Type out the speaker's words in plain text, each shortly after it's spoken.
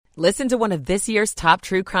Listen to one of this year's top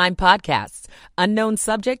true crime podcasts. Unknown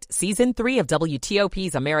Subject, Season 3 of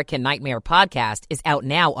WTOP's American Nightmare podcast is out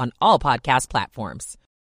now on all podcast platforms.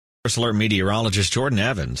 First Alert meteorologist Jordan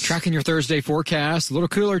Evans. Tracking your Thursday forecast. A little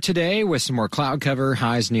cooler today with some more cloud cover.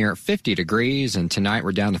 Highs near 50 degrees, and tonight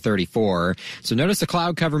we're down to 34. So notice the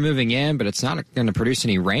cloud cover moving in, but it's not going to produce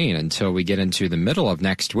any rain until we get into the middle of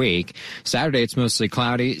next week. Saturday, it's mostly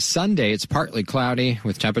cloudy. Sunday, it's partly cloudy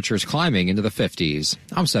with temperatures climbing into the 50s.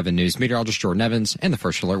 I'm 7 News meteorologist Jordan Evans in the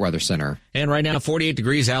First Alert Weather Center. And right now, 48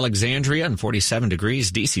 degrees Alexandria and 47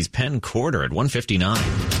 degrees DC's Penn Quarter at 159.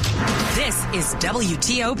 This is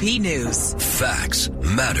WTOP News. Facts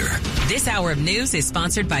matter. This hour of news is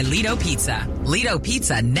sponsored by Lido Pizza. Lido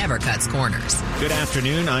Pizza never cuts corners. Good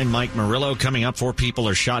afternoon. I'm Mike Murillo. Coming up, 4 people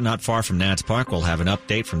are shot not far from Nats Park. We'll have an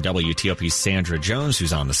update from WTOP's Sandra Jones,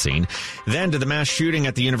 who's on the scene. Then to the mass shooting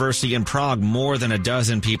at the university in Prague. More than a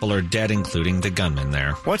dozen people are dead, including the gunman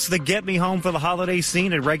there. What's the get me home for the holiday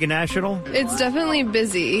scene at Reagan National? It's definitely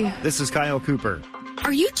busy. This is Kyle Cooper.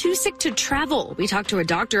 Are you too sick to travel? We talked to a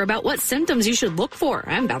doctor about what symptoms you should look for.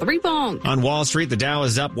 I'm Valerie Bong. On Wall Street, the Dow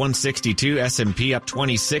is up 162, S&P up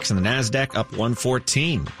 26, and the NASDAQ up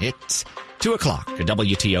 114. It's 2 o'clock at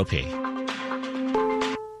WTOP.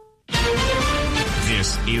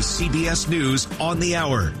 This is CBS News on the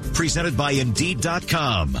Hour, presented by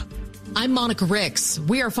Indeed.com. I'm Monica Ricks.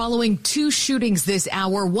 We are following 2 shootings this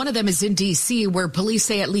hour. One of them is in D.C., where police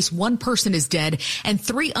say at least 1 person is dead and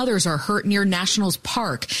 3 others are hurt near Nationals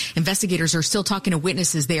Park. Investigators are still talking to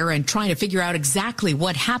witnesses there and trying to figure out exactly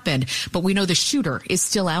what happened, but we know the shooter is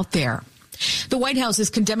still out there. The White House is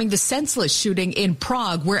condemning the senseless shooting in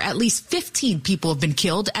Prague, where at least 15 people have been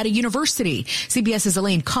killed at a university. CBS's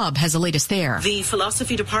Elaine Cobb has the latest there. The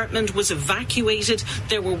philosophy department was evacuated.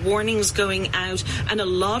 There were warnings going out, and a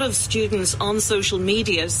lot of students on social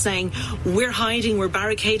media saying, we're hiding, we're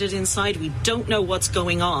barricaded inside, we don't know what's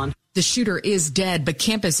going on. The shooter is dead, but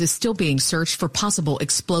campus is still being searched for possible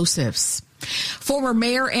explosives. Former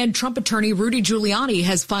mayor and Trump attorney Rudy Giuliani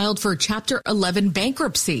has filed for Chapter 11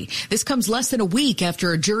 bankruptcy. This comes less than a week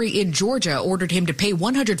after a jury in Georgia ordered him to pay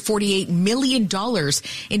 $148 million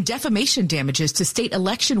in defamation damages to state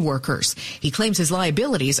election workers. He claims his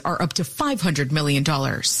liabilities are up to $500 million.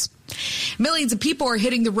 Millions of people are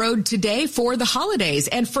hitting the road today for the holidays,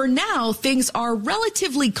 and for now, things are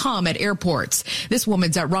relatively calm at airports. This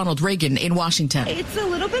woman's at Ronald Reagan in Washington. It's a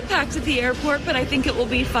little bit packed at the airport, but I think it will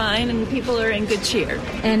be fine, and people are in good cheer.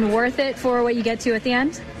 And worth it for what you get to at the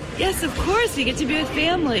end? Yes, of course. You get to be with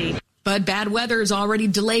family. But bad weather has already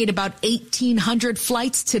delayed about 1,800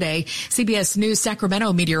 flights today. CBS News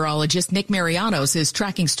Sacramento meteorologist Nick Marianos is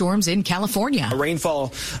tracking storms in California.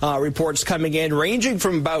 Rainfall reports coming in ranging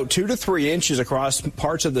from about 2 to 3 inches across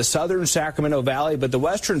parts of the southern Sacramento Valley, but the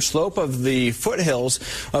western slope of the foothills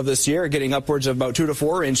of the Sierra getting upwards of about 2 to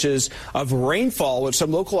 4 inches of rainfall, with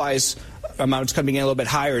some localized amounts coming in a little bit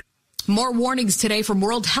higher. More warnings today from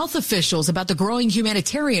World Health officials about the growing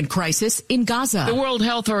humanitarian crisis in Gaza. The World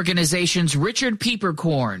Health Organization's Richard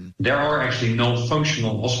Pieperkorn. There are actually no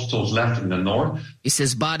functional hospitals left in the north. He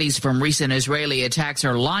says bodies from recent Israeli attacks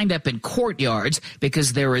are lined up in courtyards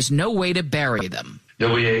because there is no way to bury them.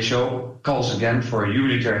 WHO calls again for a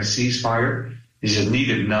humanitarian ceasefire. This is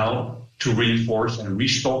needed now to reinforce and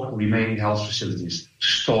restock remaining health facilities to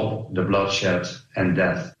stop the bloodshed and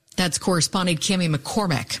death. That's correspondent Cammie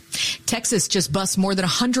McCormick. Texas just bused more than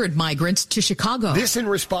 100 migrants to Chicago. This in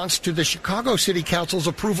response to the Chicago City Council's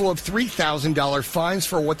approval of $3,000 fines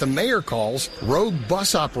for what the mayor calls rogue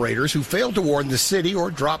bus operators who failed to warn the city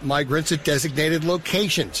or drop migrants at designated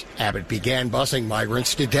locations. Abbott began busing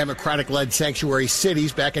migrants to Democratic-led sanctuary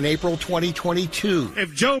cities back in April 2022.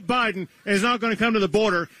 If Joe Biden is not going to come to the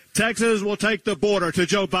border, Texas will take the border to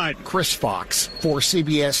Joe Biden. Chris Fox for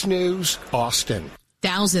CBS News, Austin.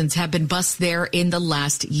 Thousands have been bused there in the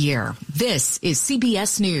last year. This is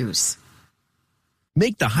CBS News.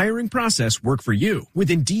 Make the hiring process work for you. With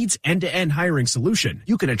Indeed's end-to-end hiring solution,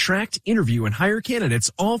 you can attract, interview, and hire candidates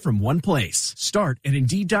all from one place. Start at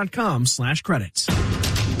Indeed.com/credits.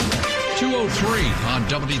 2:03 on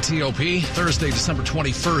WTOP, Thursday, December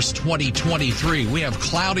 21st, 2023. We have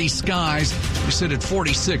cloudy skies. We sit at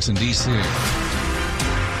 46 in D.C.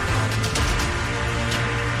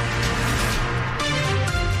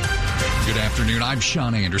 Good afternoon. I'm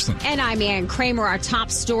Sean Anderson. And I'm Ann Kramer. Our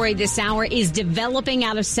top story this hour is developing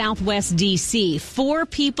out of Southwest D.C. 4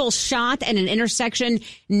 people shot at an intersection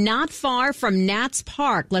not far from Nats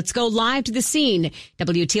Park. Let's go live to the scene.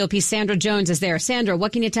 WTOP's Sandra Jones is there. Sandra,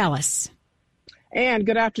 what can you tell us? And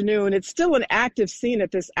good afternoon. It's still an active scene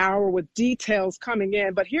at this hour with details coming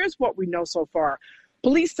in, but here's what we know so far.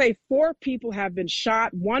 Police say 4 people have been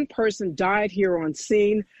shot. 1 person died here on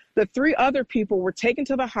scene. The 3 other people were taken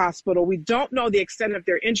to the hospital. We don't know the extent of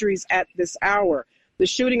their injuries at this hour. The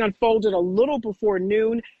shooting unfolded a little before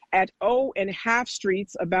noon at O and Half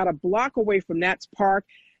Streets, about a block away from Nats Park.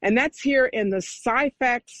 And that's here in the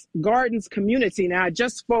Syfax Gardens community. Now, I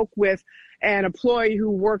just spoke with an employee who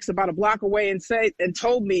works about a block away and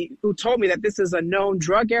told me that this is a known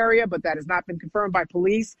drug area, but that has not been confirmed by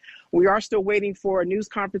police. We are still waiting for a news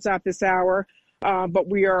conference at this hour, but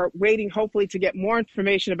we are waiting, hopefully, to get more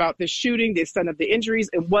information about this shooting, the extent of the injuries,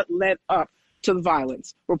 and what led up to the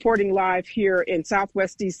violence. Reporting live here in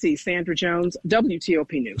Southwest D.C., Sandra Jones,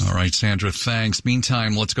 WTOP News. All right, Sandra, thanks.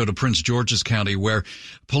 Meantime, let's go to Prince George's County, where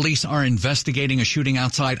police are investigating a shooting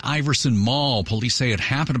outside Iverson Mall. Police say it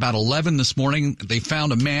happened about 11 this morning. They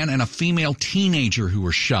found a man and a female teenager who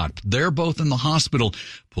were shot. They're both in the hospital.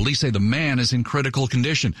 Police say the man is in critical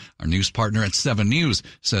condition. Our news partner at 7 News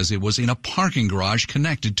says it was in a parking garage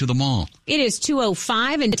connected to the mall. It is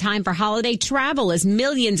 2:05 and time for holiday travel as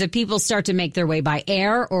millions of people start to make their way by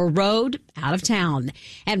air or road out of town.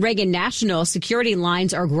 At Reagan National, security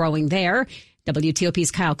lines are growing there.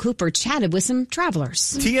 WTOP's Kyle Cooper chatted with some travelers.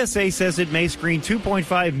 TSA says it may screen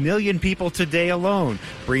 2.5 million people today alone.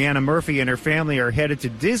 Brianna Murphy and her family are headed to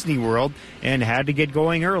Disney World and had to get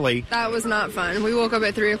going early. That was not fun. We woke up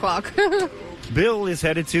at 3 o'clock. Bill is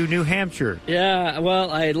headed to New Hampshire. Yeah,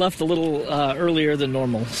 well, I left a little earlier than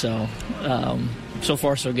normal, so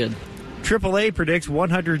far so good. AAA predicts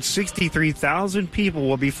 163,000 people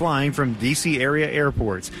will be flying from D.C. area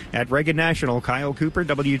airports. At Reagan National, Kyle Cooper,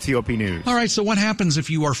 WTOP News. All right, so what happens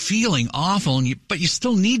if you are feeling awful, but you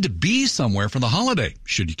still need to be somewhere for the holiday?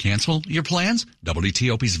 Should you cancel your plans?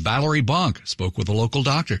 WTOP's Valerie Bonk spoke with a local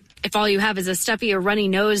doctor. If all you have is a stuffy or runny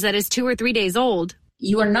nose that is 2 or 3 days old,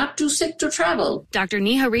 you are not too sick to travel. Dr.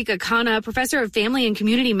 Niharika Khanna, professor of family and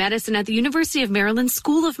community medicine at the University of Maryland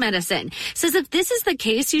School of Medicine, says if this is the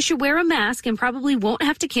case, you should wear a mask and probably won't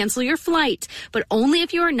have to cancel your flight, but only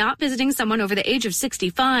if you are not visiting someone over the age of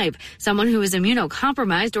 65, someone who is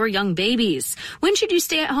immunocompromised, or young babies. When should you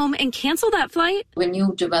stay at home and cancel that flight? When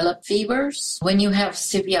you develop fevers, when you have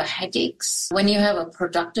severe headaches, when you have a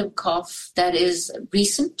productive cough that is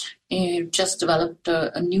recent, you just developed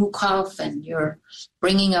a new cough and you're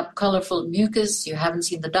bringing up colorful mucus. You haven't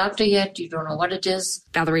seen the doctor yet. You don't know what it is.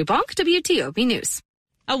 Valerie Bonk, WTOP News.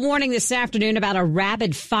 A warning this afternoon about a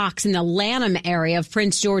rabid fox in the Lanham area of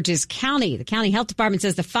Prince George's County. The county health department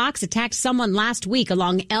says the fox attacked someone last week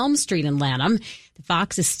along Elm Street in Lanham. The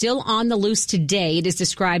fox is still on the loose today. It is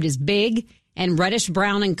described as big and reddish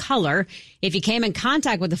brown in color. If you came in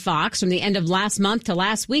contact with the fox from the end of last month to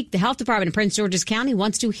last week, the health department in Prince George's County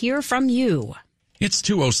wants to hear from you. It's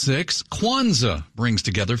 2:06. Kwanzaa brings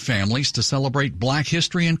together families to celebrate Black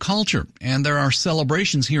history and culture. And there are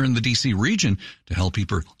celebrations here in the D.C. region to help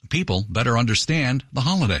people better understand the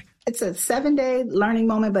holiday. It's a 7-day learning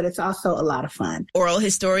moment, but it's also a lot of fun. Oral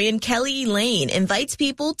historian Kelly Lane invites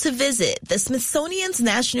people to visit the Smithsonian's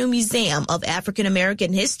National Museum of African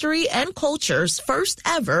American History and Culture's first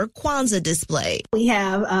ever Kwanzaa display. We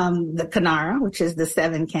have the Kinara, which is the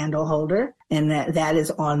 7-candle holder, and that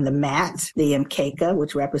is on the mat, the Mkeka,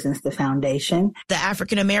 which represents the foundation. The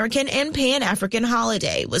African American and Pan-African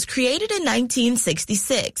holiday was created in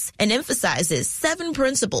 1966 and emphasizes 7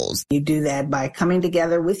 principles. You do that by coming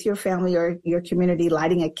together with your family or your community,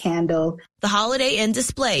 lighting a candle. The holiday and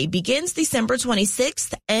display begins December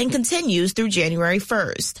 26th and continues through January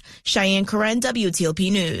 1st. Cheyenne Corinne,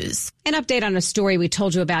 WTOP News. An update on a story we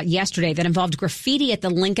told you about yesterday that involved graffiti at the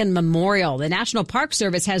Lincoln Memorial. The National Park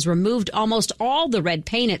Service has removed almost all the red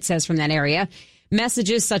paint, it says, from that area.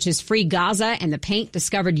 Messages such as Free Gaza and the paint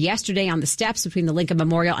discovered yesterday on the steps between the Lincoln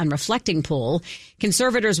Memorial and Reflecting Pool.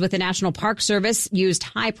 Conservators with the National Park Service used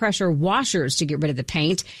high-pressure washers to get rid of the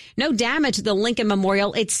paint. No damage to the Lincoln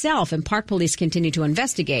Memorial itself, and Park Police continue to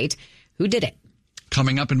investigate who did it.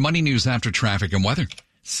 Coming up in Money News after traffic and weather.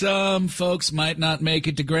 Some folks might not make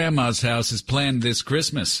it to Grandma's house as planned this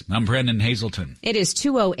Christmas. I'm Brendan Hazelton. It is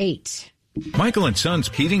 2:08. Michael and Son's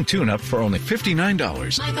heating tune-up for only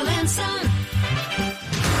 $59. Michael and Son.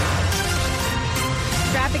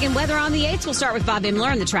 Traffic and weather on the 8th. We'll start with Bob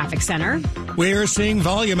Imler in the traffic center. We're seeing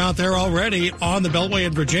volume out there already on the Beltway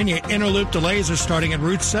in Virginia. Inner loop delays are starting at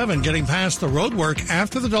Route 7, getting past the road work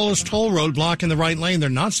after the Dulles Toll Road block in the right lane. They're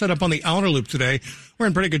not set up on the outer loop today. We're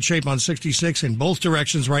in pretty good shape on 66 in both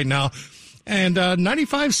directions right now. And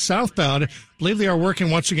 95 southbound, I believe they are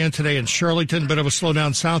working once again today in Shirleyton. Bit of a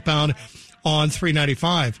slowdown southbound on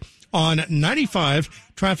 395. On 95,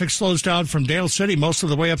 traffic slows down from Dale City most of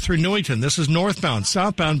the way up through Newington. This is northbound.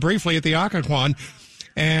 Southbound briefly at the Occoquan.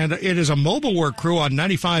 And it is a mobile work crew on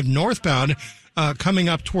 95 northbound coming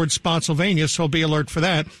up towards Spotsylvania, so be alert for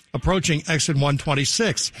that, approaching exit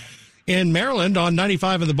 126. In Maryland, on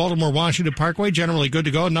 95 and the Baltimore-Washington Parkway, generally good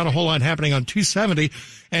to go. Not a whole lot happening on 270.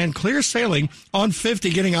 And clear sailing on 50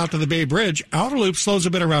 getting out to the Bay Bridge. Outer loop slows a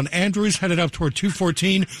bit around Andrews, headed up toward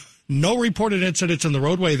 214. No reported incidents in the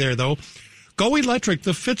roadway there, though. Go electric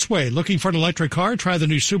the Fitzway. Looking for an electric car? Try the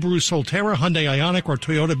new Subaru Solterra, Hyundai Ioniq, or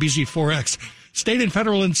Toyota BZ4X. State and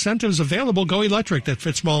federal incentives available. Go electric at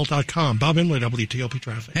fitzmall.com. Bob Inley, WTOP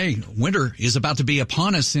Traffic. Hey, winter is about to be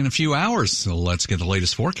upon us in a few hours, so let's get the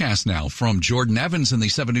latest forecast now from Jordan Evans in the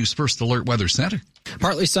 7 News First Alert Weather Center.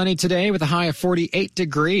 Partly sunny today with a high of 48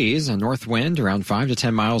 degrees, a north wind around 5 to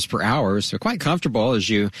 10 miles per hour, so quite comfortable as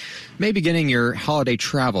you may be beginning your holiday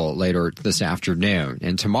travel later this afternoon.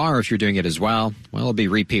 And tomorrow, if you're doing it as well, it'll be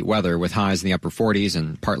repeat weather with highs in the upper 40s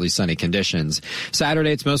and partly sunny conditions.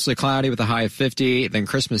 Saturday, it's mostly cloudy with a high of 50. Then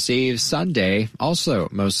Christmas Eve, Sunday, also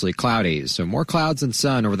mostly cloudy. So more clouds and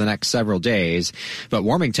sun over the next several days. But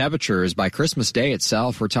warming temperatures by Christmas Day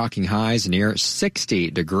itself, we're talking highs near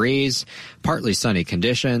 60 degrees, partly sunny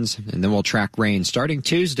conditions. And then we'll track rain starting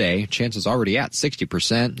Tuesday. Chances already at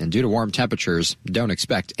 60%. And due to warm temperatures, don't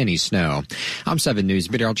expect any snow. I'm 7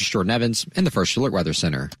 News meteorologist Jordan Evans in the First Alert Weather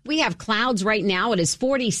Center. We have clouds right now. It is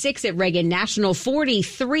 46 at Reagan National,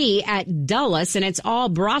 43 at Dulles, and it's all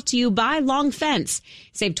brought to you by Long Fence.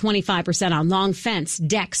 Save 25% on Long Fence,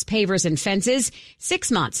 decks, pavers, and fences.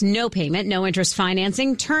 6 months, no payment, no interest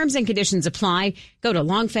financing. Terms and conditions apply. Go to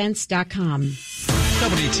longfence.com.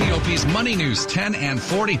 WTOP's Money News, 10 and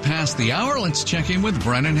 40 past the hour. Let's check in with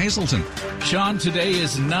Brennan Hazelton. Sean, today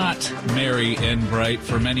is not merry and bright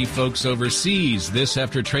for many folks overseas. This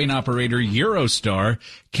after train operator Eurostar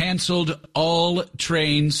canceled all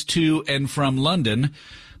trains to and from London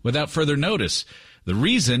without further notice. The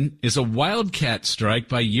reason is a wildcat strike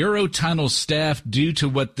by Eurotunnel staff due to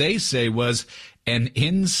what they say was an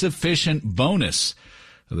insufficient bonus.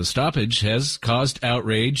 The stoppage has caused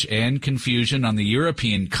outrage and confusion on the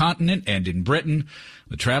European continent and in Britain,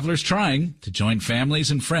 with travelers trying to join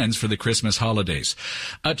families and friends for the Christmas holidays.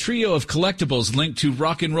 A trio of collectibles linked to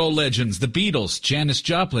rock and roll legends, the Beatles, Janis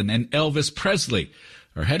Joplin, and Elvis Presley,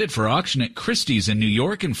 are headed for auction at Christie's in New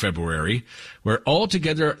York in February, where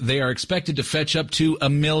altogether they are expected to fetch up to $1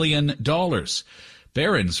 million.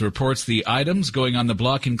 Barron's reports the items going on the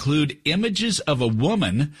block include images of a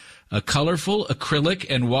woman, a colorful acrylic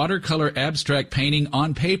and watercolor abstract painting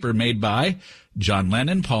on paper made by John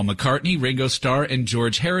Lennon, Paul McCartney, Ringo Starr, and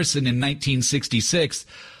George Harrison in 1966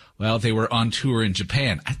 while they were on tour in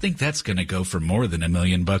Japan. I think that's going to go for more than $1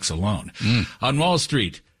 million alone. On Wall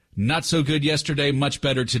Street, not so good yesterday, much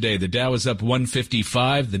better today. The Dow is up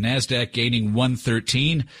 155, the NASDAQ gaining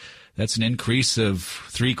 113. That's an increase of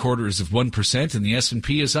 0.75%, and the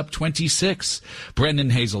S&P is up 26.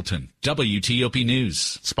 Brendan Hazelton, WTOP News.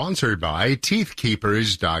 Sponsored by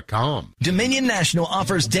TeethKeepers.com. Dominion National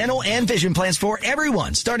offers dental and vision plans for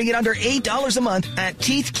everyone, starting at under $8 a month at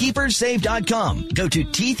TeethKeepersSave.com. Go to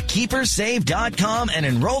TeethKeepersSave.com and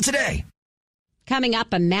enroll today. Coming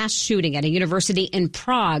up, a mass shooting at a university in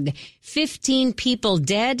Prague. 15 people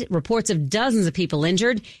dead, reports of dozens of people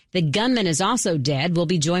injured. The gunman is also dead. We'll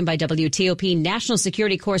be joined by WTOP national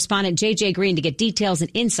security correspondent J.J. Green to get details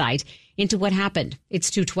and insight into what happened.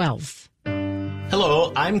 It's 2:12.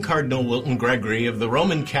 Hello, I'm Cardinal Wilton Gregory of the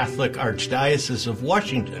Roman Catholic Archdiocese of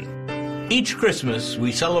Washington. Each Christmas,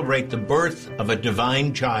 we celebrate the birth of a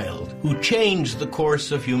divine child who changed the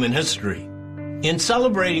course of human history. In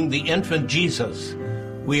celebrating the infant Jesus,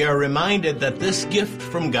 we are reminded that this gift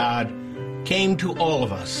from God came to all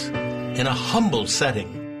of us in a humble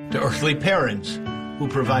setting, to earthly parents who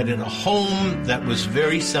provided a home that was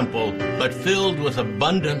very simple but filled with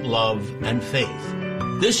abundant love and faith.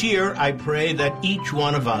 This year, I pray that each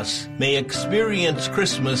one of us may experience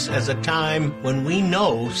Christmas as a time when we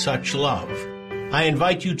know such love. I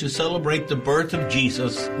invite you to celebrate the birth of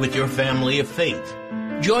Jesus with your family of faith.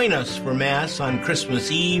 Join us for Mass on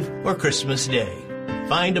Christmas Eve or Christmas Day.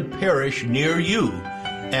 Find a parish near you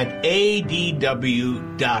at adw.org.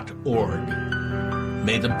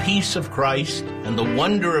 May the peace of Christ and the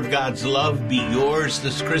wonder of God's love be yours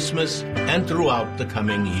this Christmas and throughout the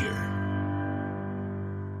coming year.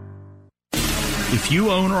 If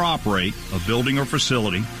you own or operate a building or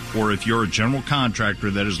facility, or if you're a general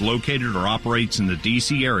contractor that is located or operates in the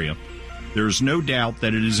D.C. area, there is no doubt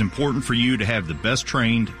that it is important for you to have the best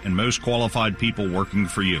trained and most qualified people working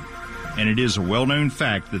for you. And it is a well-known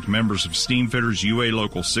fact that the members of Steamfitters UA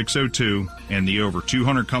Local 602 and the over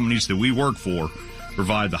 200 companies that we work for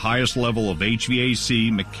provide the highest level of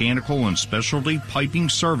HVAC, mechanical, and specialty piping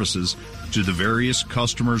services to the various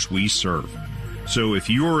customers we serve. So if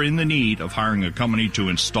you are in the need of hiring a company to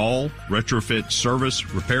install, retrofit,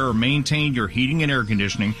 service, repair, or maintain your heating and air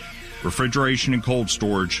conditioning, refrigeration and cold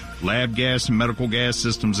storage, lab gas and medical gas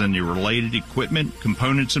systems, and the related equipment,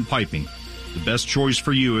 components, and piping, the best choice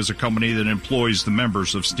for you is a company that employs the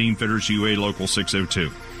members of Steamfitters UA Local 602.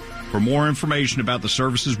 For more information about the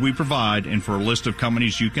services we provide and for a list of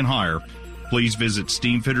companies you can hire, please visit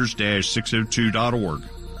steamfitters-602.org.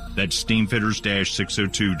 That's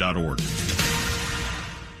steamfitters-602.org.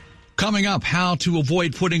 Coming up, how to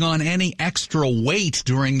avoid putting on any extra weight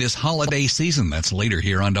during this holiday season. That's later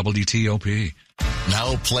here on WTOP.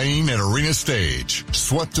 Now playing at Arena Stage,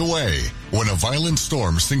 Swept Away. When a violent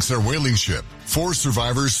storm sinks their whaling ship, 4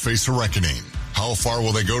 survivors face a reckoning. How far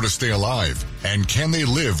will they go to stay alive? And can they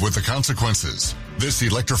live with the consequences? This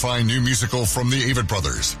electrifying new musical from the Avett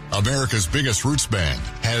Brothers, America's biggest roots band,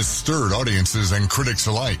 has stirred audiences and critics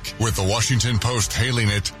alike, with the Washington Post hailing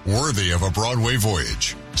it worthy of a Broadway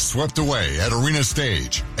voyage. Swept Away at Arena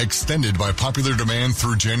Stage, extended by popular demand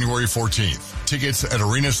through January 14th. Tickets at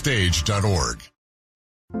arenastage.org.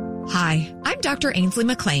 Hi, I'm Dr. Ainsley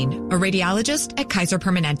McLean, a radiologist at Kaiser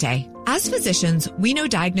Permanente. As physicians, we know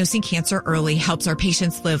diagnosing cancer early helps our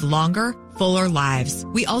patients live longer, fuller lives.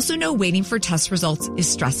 We also know waiting for test results is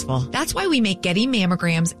stressful. That's why we make getting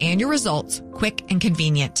mammograms and your results quick and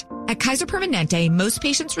convenient. At Kaiser Permanente, most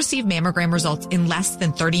patients receive mammogram results in less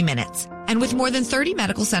than 30 minutes. And with more than 30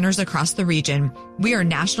 medical centers across the region, we are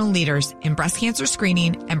national leaders in breast cancer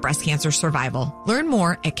screening and breast cancer survival. Learn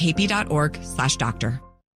more at kp.org/doctor.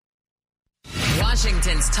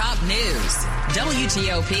 Washington's top news,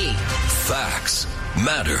 WTOP. Facts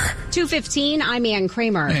matter. 2:15, I'm Ann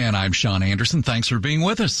Kramer. And I'm Sean Anderson. Thanks for being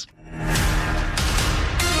with us.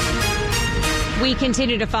 We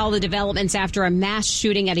continue to follow the developments after a mass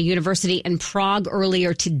shooting at a university in Prague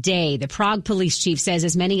earlier today. The Prague police chief says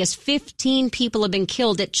as many as 15 people have been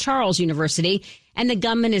killed at Charles University, and the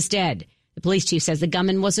gunman is dead. The police chief says the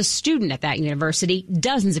gunman was a student at that university.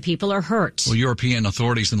 Dozens of people are hurt. Well, European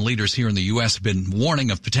authorities and leaders here in the U.S. have been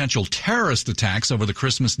warning of potential terrorist attacks over the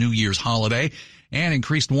Christmas-New Year's holiday and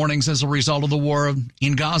increased warnings as a result of the war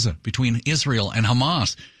in Gaza between Israel and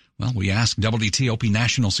Hamas. Well, we asked WTOP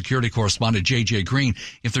national security correspondent J.J. Green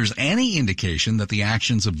if there's any indication that the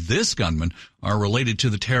actions of this gunman are related to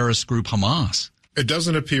the terrorist group Hamas. It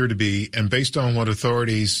doesn't appear to be, and based on what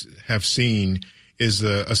authorities have seen, is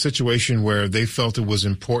a situation where they felt it was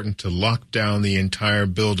important to lock down the entire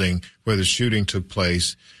building where the shooting took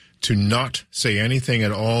place, to not say anything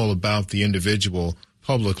at all about the individual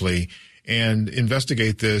publicly, and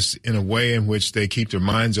investigate this in a way in which they keep their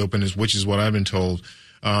minds open, which is what I've been told,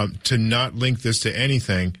 to not link this to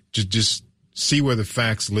anything, to just see where the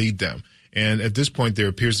facts lead them. And at this point, there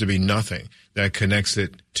appears to be nothing that connects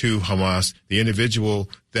it to Hamas. The individual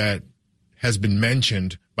that has been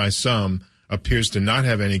mentioned by some appears to not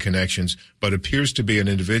have any connections, but appears to be an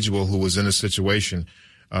individual who was in a situation,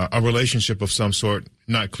 a relationship of some sort,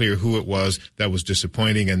 not clear who it was, that was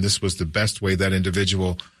disappointing, and this was the best way that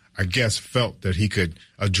individual, I guess, felt that he could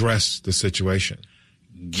address the situation.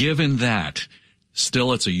 Given that,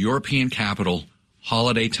 still it's a European capital,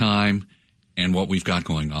 holiday time, and what we've got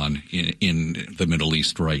going on in the Middle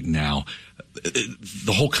East right now,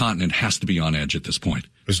 the whole continent has to be on edge at this point.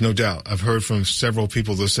 There's no doubt. I've heard from several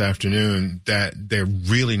people this afternoon that they're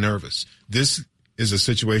really nervous. This is a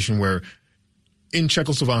situation where in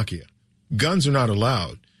Czechoslovakia, guns are not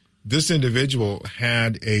allowed. This individual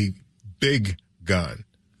had a big gun,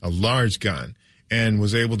 a large gun, and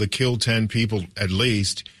was able to kill 10 people at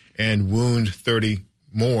least and wound 30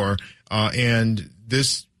 more. And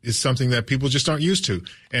this is something that people just aren't used to.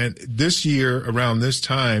 And this year, around this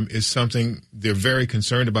time, is something they're very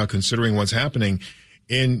concerned about, considering what's happening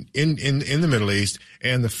in the Middle East.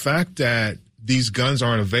 And the fact that these guns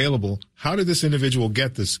aren't available, how did this individual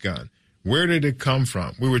get this gun? Where did it come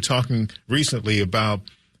from? We were talking recently about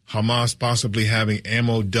Hamas possibly having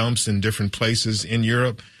ammo dumps in different places in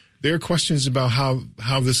Europe. There are questions about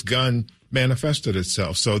how this gun manifested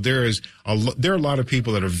itself. So there are a lot of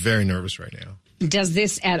people that are very nervous right now. Does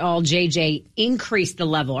this at all, JJ, increase the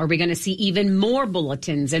level? Are we going to see even more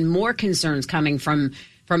bulletins and more concerns coming from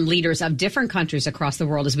leaders of different countries across the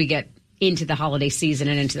world as we get into the holiday season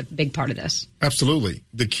and into the big part of this? Absolutely.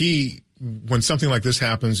 The key when something like this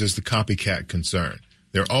happens is the copycat concern.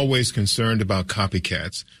 They're always concerned about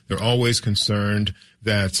copycats. They're always concerned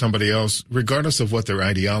that somebody else, regardless of what their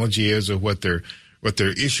ideology is or what their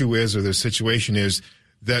issue is or their situation is,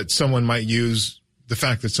 that someone might use the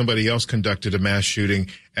fact that somebody else conducted a mass shooting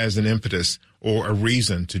as an impetus or a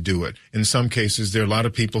reason to do it. In some cases, there are a lot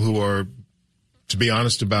of people who are, to be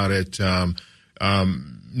honest about it,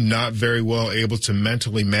 not very well able to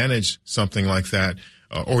mentally manage something like that,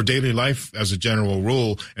 or daily life as a general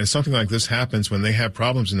rule. And something like this happens when they have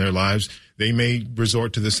problems in their lives. They may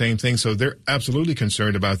resort to the same thing. So they're absolutely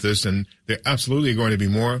concerned about this, and there absolutely going to be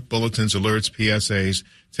more bulletins, alerts, PSAs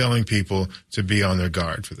telling people to be on their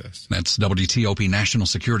guard for this. That's WTOP National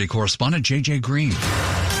Security Correspondent J.J. Green.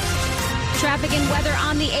 Traffic and weather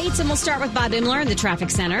on the 8s, and we'll start with Bob Imler in the traffic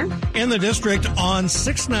center. In the district on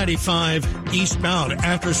 695 eastbound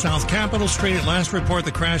after South Capitol Street. At last report,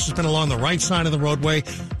 the crash has been along the right side of the roadway,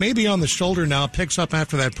 maybe on the shoulder now. Picks up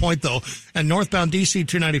after that point, though. And northbound DC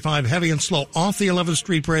 295, heavy and slow off the 11th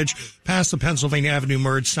Street Bridge, past the Pennsylvania Avenue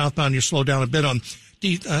merge. Southbound, you slow down a bit on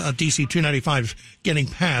DC 295 getting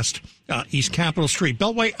past East Capitol Street.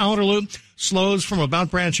 Beltway Outer Loop slows from about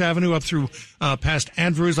Branch Avenue up through past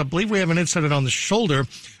Andrews. I believe we have an incident on the shoulder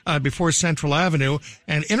before Central Avenue,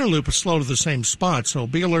 and Inner Loop is slow to the same spot. So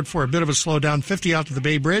be alert for a bit of a slowdown. 50 out to the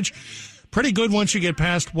Bay Bridge. Pretty good once you get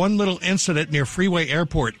past one little incident near Freeway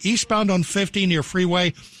Airport. Eastbound on 50 near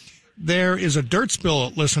Freeway, there is a dirt spill,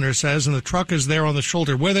 listener says, and the truck is there on the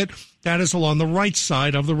shoulder with it. That is along the right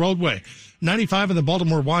side of the roadway. 95 in the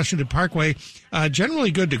Baltimore-Washington Parkway, generally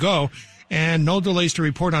good to go, and no delays to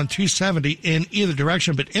report on 270 in either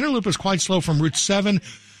direction. But Inner Loop is quite slow from Route 7.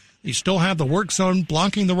 You still have the work zone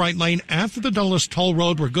blocking the right lane after the Dulles Toll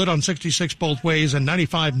Road. We're good on 66 both ways, and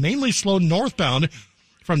 95 mainly slow northbound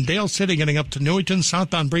from Dale City getting up to Newington.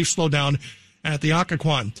 Southbound brief slowdown at the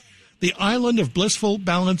Occoquan. The island of blissful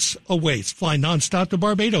balance awaits. Fly nonstop to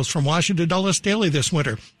Barbados from Washington Dulles daily this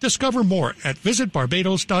winter. Discover more at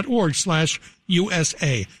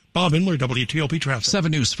visitbarbados.org/USA. Bob Imler, WTOP Traffic.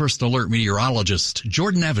 7 News First Alert meteorologist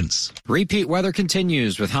Jordan Evans. Repeat weather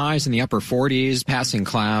continues with highs in the upper 40s, passing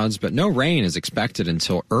clouds, but no rain is expected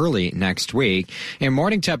until early next week. And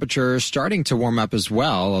morning temperatures starting to warm up as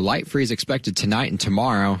well. A light freeze expected tonight and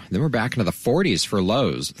tomorrow. Then we're back into the 40s for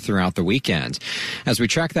lows throughout the weekend. As we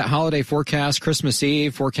track that holiday forecast, Christmas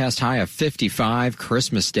Eve, forecast high of 55.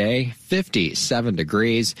 Christmas Day, 57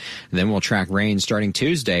 degrees. And then we'll track rain starting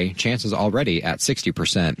Tuesday, chances already at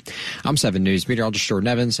 60%. I'm 7 News meteorologist Jordan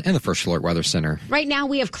Evans in the First Alert Weather Center. Right now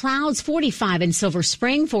we have clouds, 45 in Silver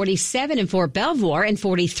Spring, 47 in Fort Belvoir, and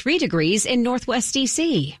 43 degrees in Northwest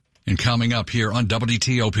D.C. And coming up here on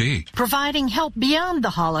WTOP. Providing help beyond the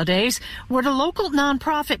holidays, where the local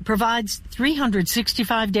nonprofit provides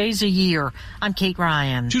 365 days a year. I'm Kate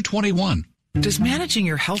Ryan. 221. Does managing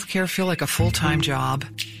your health care feel like a full-time job?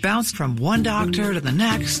 Bounced from one doctor to the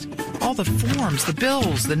next? All the forms, the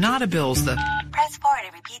bills, the not-a bills, the... Press 4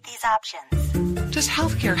 to repeat these options. Does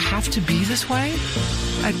healthcare have to be this way?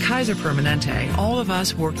 At Kaiser Permanente, all of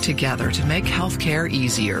us work together to make healthcare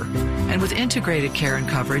easier. And with integrated care and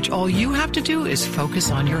coverage, all you have to do is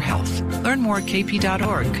focus on your health. Learn more at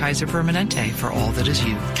kp.org. Kaiser Permanente, for all that is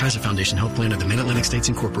you. Kaiser Foundation Health Plan of the Mid-Atlantic States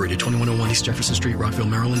Incorporated, 2101 East Jefferson Street, Rockville,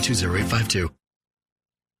 Maryland, 20852.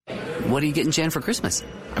 What are you getting Jen for Christmas?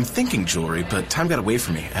 I'm thinking jewelry, but time got away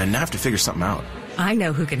from me, and now I have to figure something out. I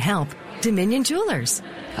know who can help. Dominion Jewelers.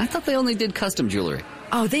 I thought they only did custom jewelry.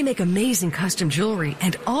 Oh, they make amazing custom jewelry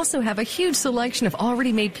and also have a huge selection of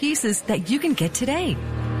already made pieces that you can get today.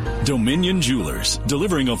 Dominion Jewelers,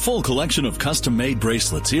 delivering a full collection of custom-made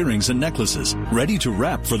bracelets, earrings, and necklaces, ready to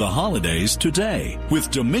wrap for the holidays today.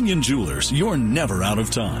 With Dominion Jewelers, you're never out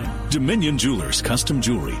of time. Dominion Jewelers Custom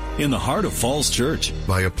Jewelry, in the heart of Falls Church.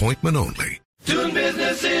 By appointment only. Doing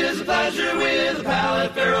business is a pleasure with a pal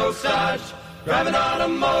at Fair Oaks Dodge. Drive an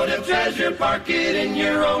automotive treasure, park it in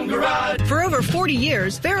your own garage. For over 40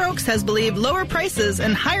 years, Fair Oaks has believed lower prices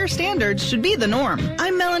and higher standards should be the norm.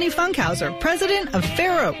 I'm Melanie Funkhauser, president of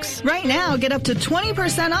Fair Oaks. Right now, get up to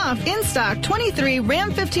 20% off in-stock 23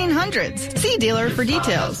 Ram 1500s. See dealer for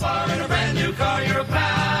details. Fair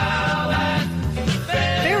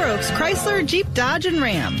Oaks Chrysler, Jeep, Dodge, and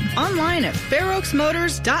Ram. Online at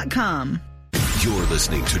fairoaksmotors.com. You're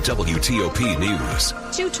listening to WTOP News.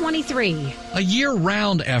 223. A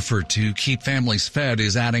year-round effort to keep families fed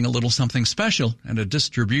is adding a little something special at a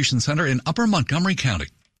distribution center in Upper Montgomery County.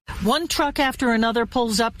 One truck after another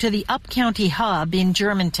pulls up to the Up County hub in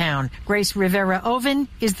Germantown. Grace Rivera-Oven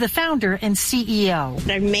is the founder and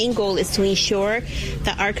CEO. Our main goal is to ensure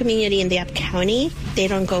that our community in the Up County, they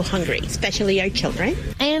don't go hungry, especially our children.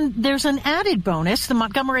 And there's an added bonus. The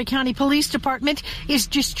Montgomery County Police Department is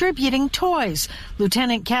distributing toys.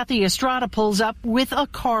 Lieutenant Kathy Estrada pulls up with a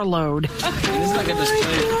carload. It's like a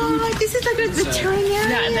display of food. Is it like a veterinarian?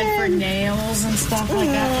 Yeah, and then for nails and stuff like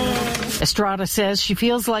that. Estrada says she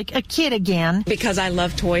feels like a kid again. Because I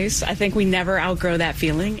love toys. I think we never outgrow that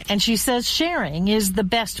feeling. And she says sharing is the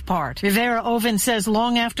best part. Rivera Oven says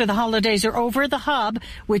long after the holidays are over, the hub,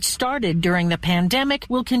 which started during the pandemic,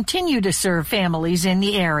 will continue to serve families in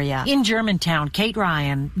the area. In Germantown, Kate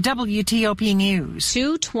Ryan, WTOP News.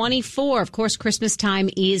 2:24. Of course, Christmas time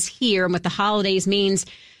is here, and what the holidays means,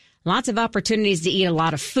 lots of opportunities to eat a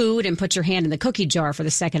lot of food and put your hand in the cookie jar for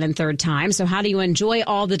the second and third time. So how do you enjoy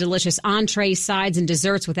all the delicious entrees, sides, and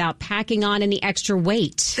desserts without packing on any extra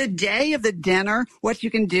weight? The day of the dinner, what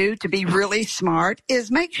you can do to be really smart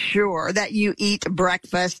is make sure that you eat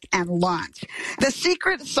breakfast and lunch. The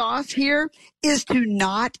secret sauce here is to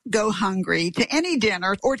not go hungry to any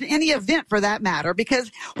dinner or to any event for that matter,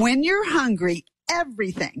 because when you're hungry,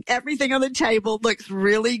 everything on the table looks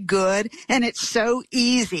really good, and it's so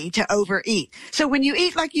easy to overeat. So when you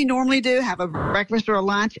eat like you normally do, have a breakfast or a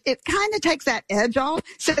lunch, it kind of takes that edge off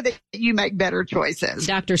so that you make better choices.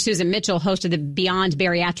 Dr. Susan Mitchell, host of the Beyond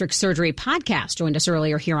Bariatric Surgery podcast, joined us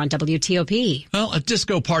earlier here on WTOP. Well, a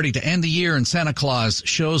disco party to end the year, and Santa Claus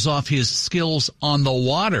shows off his skills on the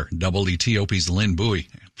water. WTOP's Lynn Bowie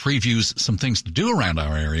previews some things to do around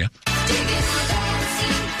our area.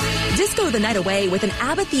 Disco the night away with an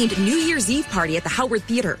ABBA-themed New Year's Eve party at the Howard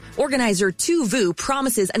Theater. Organizer Tu Vu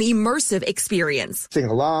promises an immersive experience. Sing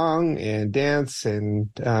along and dance, and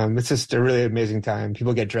it's just a really amazing time.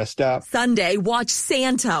 People get dressed up. Sunday, watch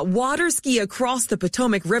Santa water ski across the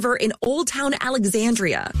Potomac River in Old Town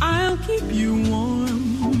Alexandria. I'll keep you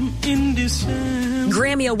warm in December.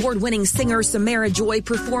 Grammy Award-winning singer Samara Joy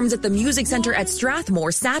performs at the Music Center at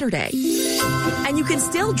Strathmore Saturday. And you can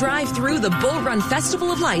still drive through the Bull Run Festival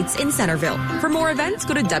of Lights in Centerville. For more events,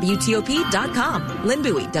 go to WTOP.com. Lynn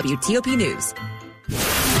Bowie, WTOP News.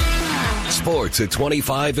 Sports at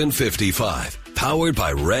 25 and 55. Powered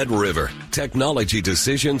by Red River. Technology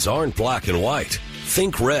decisions aren't black and white.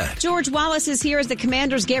 Think red. George Wallace is here as the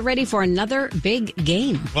Commanders get ready for another big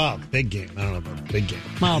game. Well, big game. I don't know about big game.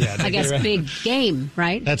 Well, yeah, I guess big game,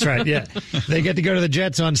 right? That's right, yeah. They get to go to the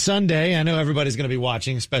Jets on Sunday. I know everybody's going to be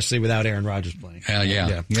watching, especially without Aaron Rodgers playing.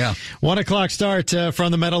 Yeah. 1 o'clock start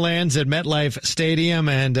from the Meadowlands at MetLife Stadium,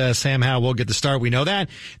 and Sam Howell will get the start. We know that.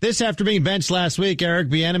 This, after being benched last week, Eric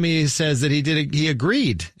Bieniemy says that he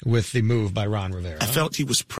agreed with the move by Ron Rivera. I felt he was